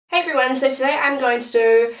Hey everyone, so today I'm going to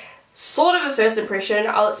do sort of a first impression,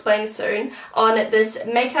 I'll explain soon, on this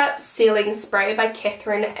makeup sealing spray by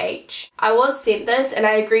Catherine H. I was sent this and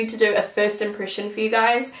I agreed to do a first impression for you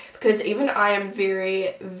guys because even I am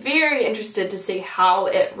very interested to see how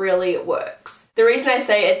it really works. The reason I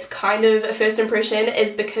say it's kind of a first impression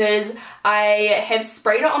is because I have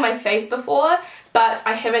sprayed it on my face before, but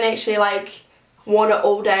I haven't actually worn it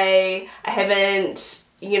all day. I haven't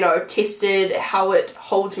tested how it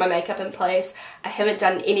holds my makeup in place. I haven't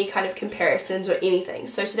done any kind of comparisons or anything.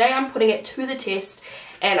 So today I'm putting it to the test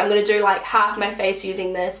and I'm going to do like half my face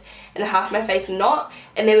using this and half my face not,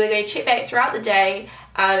 and then we're going to check back throughout the day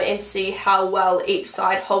and see how well each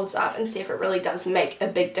side holds up and see if it really does make a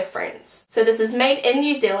big difference. So this is made in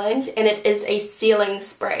New Zealand and it is a sealing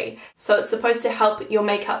spray. So it's supposed to help your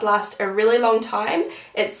makeup last a really long time.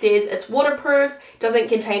 It says it's waterproof, doesn't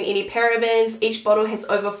contain any parabens, each bottle has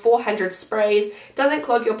over 400 sprays, doesn't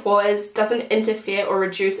clog your pores, doesn't interfere or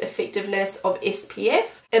reduce effectiveness of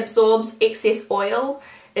SPF, absorbs excess oil,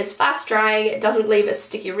 is fast drying, it doesn't leave a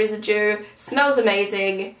sticky residue, smells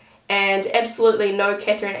amazing, and absolutely no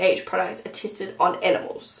Catherine H products are tested on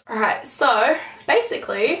animals. Alright, so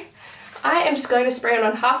basically I am just going to spray it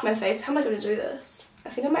on half my face. How am I going to do this? I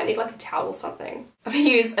think I might need like a towel or something. I'm going to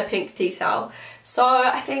use a pink tea towel. So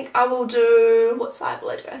I think I will do, what side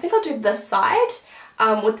will I do? I think I'll do this side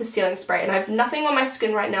with the sealing spray, and I have nothing on my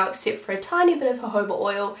skin right now except for a tiny bit of jojoba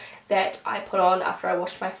oil that I put on after I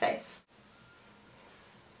washed my face.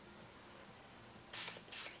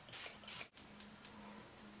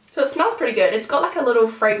 So it smells pretty good. It's got like a little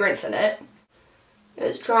fragrance in it.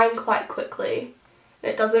 It's drying quite quickly.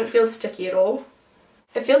 It doesn't feel sticky at all.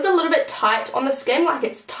 It feels a little bit tight on the skin, like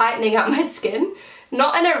it's tightening up my skin.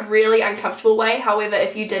 Not in a really uncomfortable way, however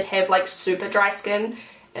if you did have like super dry skin,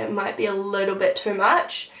 it might be a little bit too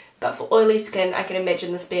much. But for oily skin, I can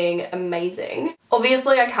imagine this being amazing.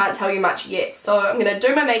 Obviously, I can't tell you much yet, so I'm going to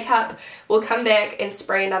do my makeup, we'll come back and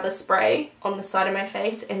spray another spray on the side of my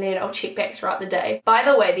face, and then I'll check back throughout the day. By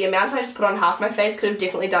the way, the amount I just put on half my face could have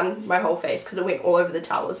definitely done my whole face because it went all over the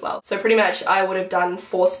towel as well. So pretty much I would have done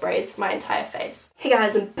 4 sprays for my entire face. Hey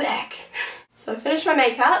guys, I'm back! So I finished my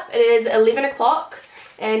makeup, it is 11 o'clock,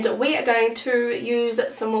 and we are going to use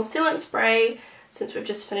some more sealant spray since we've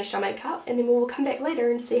just finished our makeup, and then we'll come back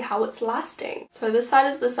later and see how it's lasting. So this side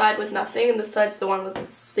is the side with nothing and this side's the one with the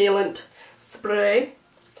sealant spray.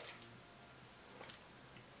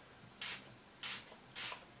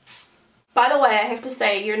 By the way, I have to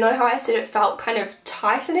say, you know how I said it felt kind of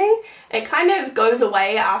tightening? It kind of goes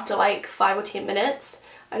away after like 5 or 10 minutes.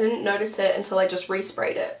 I didn't notice it until I just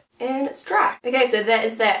resprayed it. And it's dry. Okay, so that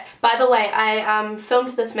is that. By the way, I filmed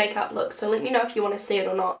this makeup look, so let me know if you want to see it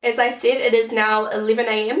or not. As I said, it is now 11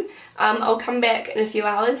 AM. I'll come back in a few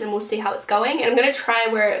hours and we'll see how it's going. And I'm going to try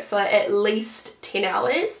and wear it for at least 10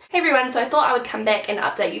 hours. Hey everyone, so I thought I would come back and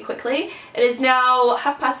update you quickly. It is now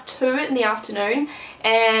 2:30 in the afternoon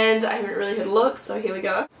and I haven't really had a look, so here we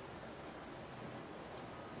go.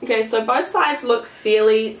 Okay, so both sides look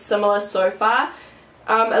fairly similar so far.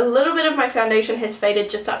 A little bit of my foundation has faded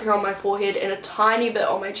just up here on my forehead and a tiny bit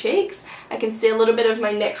on my cheeks. I can see a little bit of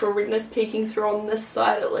my natural redness peeking through on this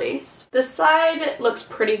side at least. This side looks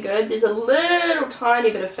pretty good. There's a little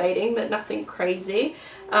tiny bit of fading, but nothing crazy.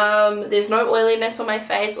 There's no oiliness on my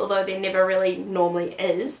face, although there never really normally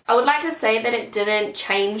is. I would like to say that it didn't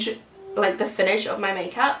change like the finish of my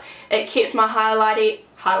makeup. It kept my It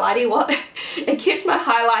kept my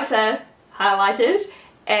highlighter highlighted.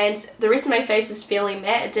 And the rest of my face is fairly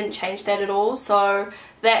matte. It didn't change that at all, so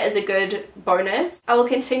that is a good bonus. I will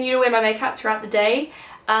continue to wear my makeup throughout the day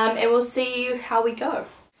and we'll see how we go.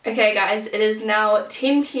 Okay guys, it is now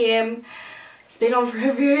 10 PM. It's been on for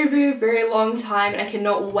a very long time and I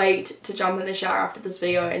cannot wait to jump in the shower after this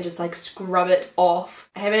video and just like scrub it off.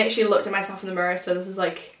 I haven't actually looked at myself in the mirror, so this is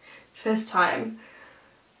like first time.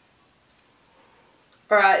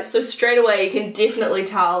 Alright, so straight away you can definitely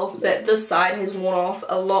tell that this side has worn off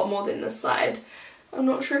a lot more than this side. I'm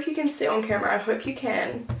not sure if you can see on camera, I hope you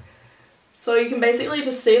can. So you can basically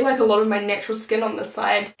just see like a lot of my natural skin on this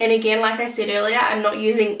side. And again, like I said earlier, I'm not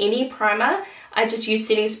using any primer, I just use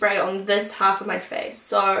setting spray on this half of my face.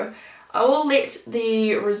 So I will let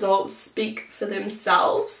the results speak for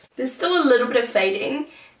themselves. There's still a little bit of fading,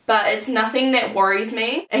 but it's nothing that worries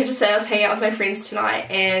me. I have to say I was hanging out with my friends tonight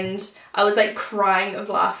and I was like crying of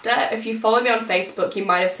laughter. If you follow me on Facebook, you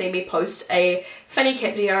might have seen me post a funny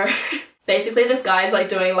cat video. Basically this guy is like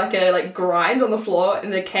doing like a grind on the floor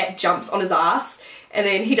and the cat jumps on his ass and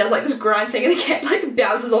then he does like this grind thing and the cat like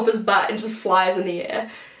bounces off his butt and just flies in the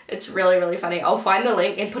air. It's really funny. I'll find the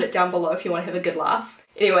link and put it down below if you want to have a good laugh.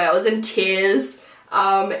 Anyway, I was in tears.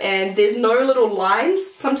 and there's no little lines.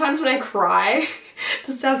 Sometimes when I cry,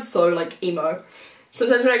 this sounds so like emo.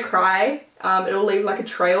 Sometimes when I cry, it'll leave like a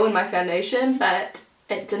trail in my foundation, but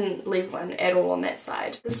it didn't leave one at all on that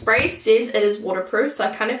side. The spray says it is waterproof, so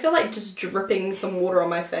I kind of feel like just dripping some water on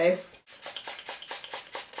my face.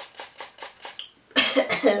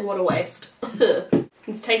 What a waste. I'm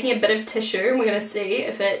just taking a bit of tissue and we're going to see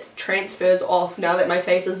if it transfers off now that my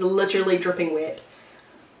face is literally dripping wet.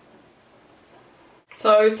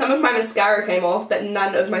 So some of my mascara came off, but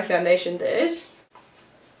none of my foundation did.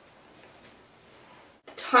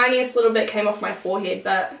 The tiniest little bit came off my forehead,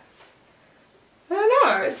 but I don't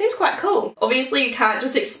know, it seems quite cool. Obviously you can't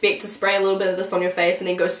just expect to spray a little bit of this on your face and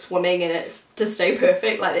then go swimming in it to stay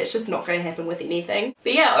perfect. Like, that's just not going to happen with anything.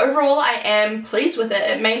 But yeah, overall I am pleased with it.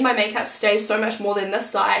 It made my makeup stay so much more than this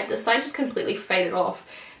side. This side just completely faded off.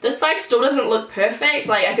 This side still doesn't look perfect,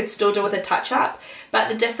 like I could still do with a touch up, but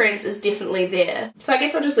the difference is definitely there. So I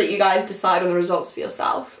guess I'll just let you guys decide on the results for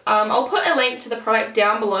yourself. I'll put a link to the product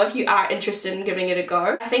down below if you are interested in giving it a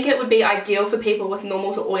go. I think it would be ideal for people with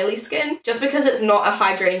normal to oily skin, just because it's not a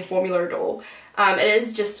hydrating formula at all. It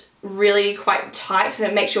is just really quite tight and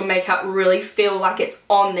it makes your makeup really feel like it's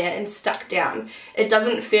on there and stuck down. It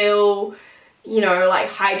doesn't feel, you know, like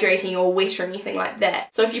hydrating or wet or anything like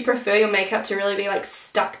that. So if you prefer your makeup to really be like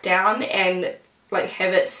stuck down and like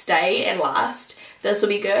have it stay and last, this will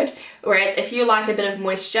be good. Whereas if you like a bit of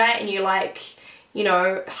moisture and you like, you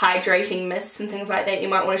know, hydrating mists and things like that, you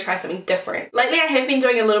might want to try something different. Lately I have been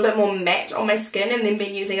doing a little bit more matte on my skin and then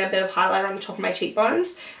been using a bit of highlighter on the top of my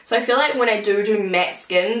cheekbones. So I feel like when I do matte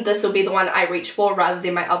skin, this will be the one I reach for rather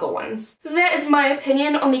than my other ones. That is my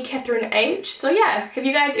opinion on the Catherine H. So yeah, have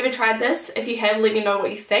you guys ever tried this? If you have, let me know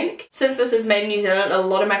what you think. Since this is made in New Zealand, a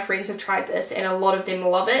lot of my friends have tried this and a lot of them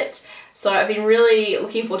love it. So I've been really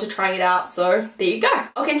looking forward to trying it out, so there you go.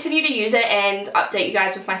 I'll continue to use it and update you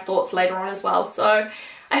guys with my thoughts later on as well. So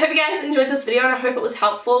I hope you guys enjoyed this video and I hope it was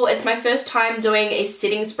helpful. It's my first time doing a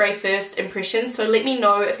setting spray first impression, so let me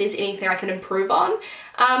know if there's anything I can improve on.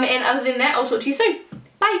 And other than that, I'll talk to you soon.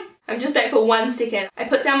 Bye! I'm just back for 1 second. I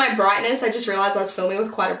put down my brightness. I just realised I was filming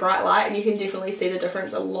with quite a bright light and you can definitely see the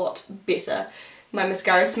difference a lot better. My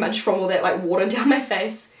mascara smudged from all that like water down my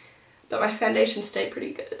face. But my foundation stayed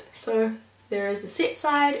pretty good. So there is the set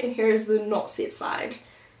side and here is the not set side.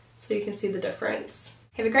 So you can see the difference.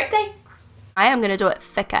 Have a great day. I am going to do it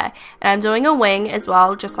thicker. And I'm doing a wing as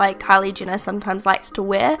well, just like Kylie Jenner sometimes likes to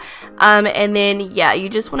wear. And then, yeah, you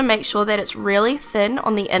just want to make sure that it's really thin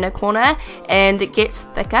on the inner corner and it gets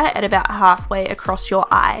thicker at about halfway across your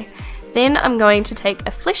eye. Then I'm going to take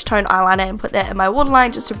a flesh tone eyeliner and put that in my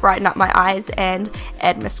waterline just to brighten up my eyes and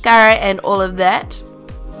add mascara and all of that.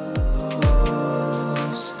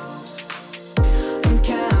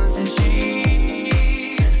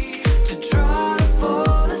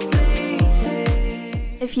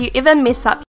 If you ever mess up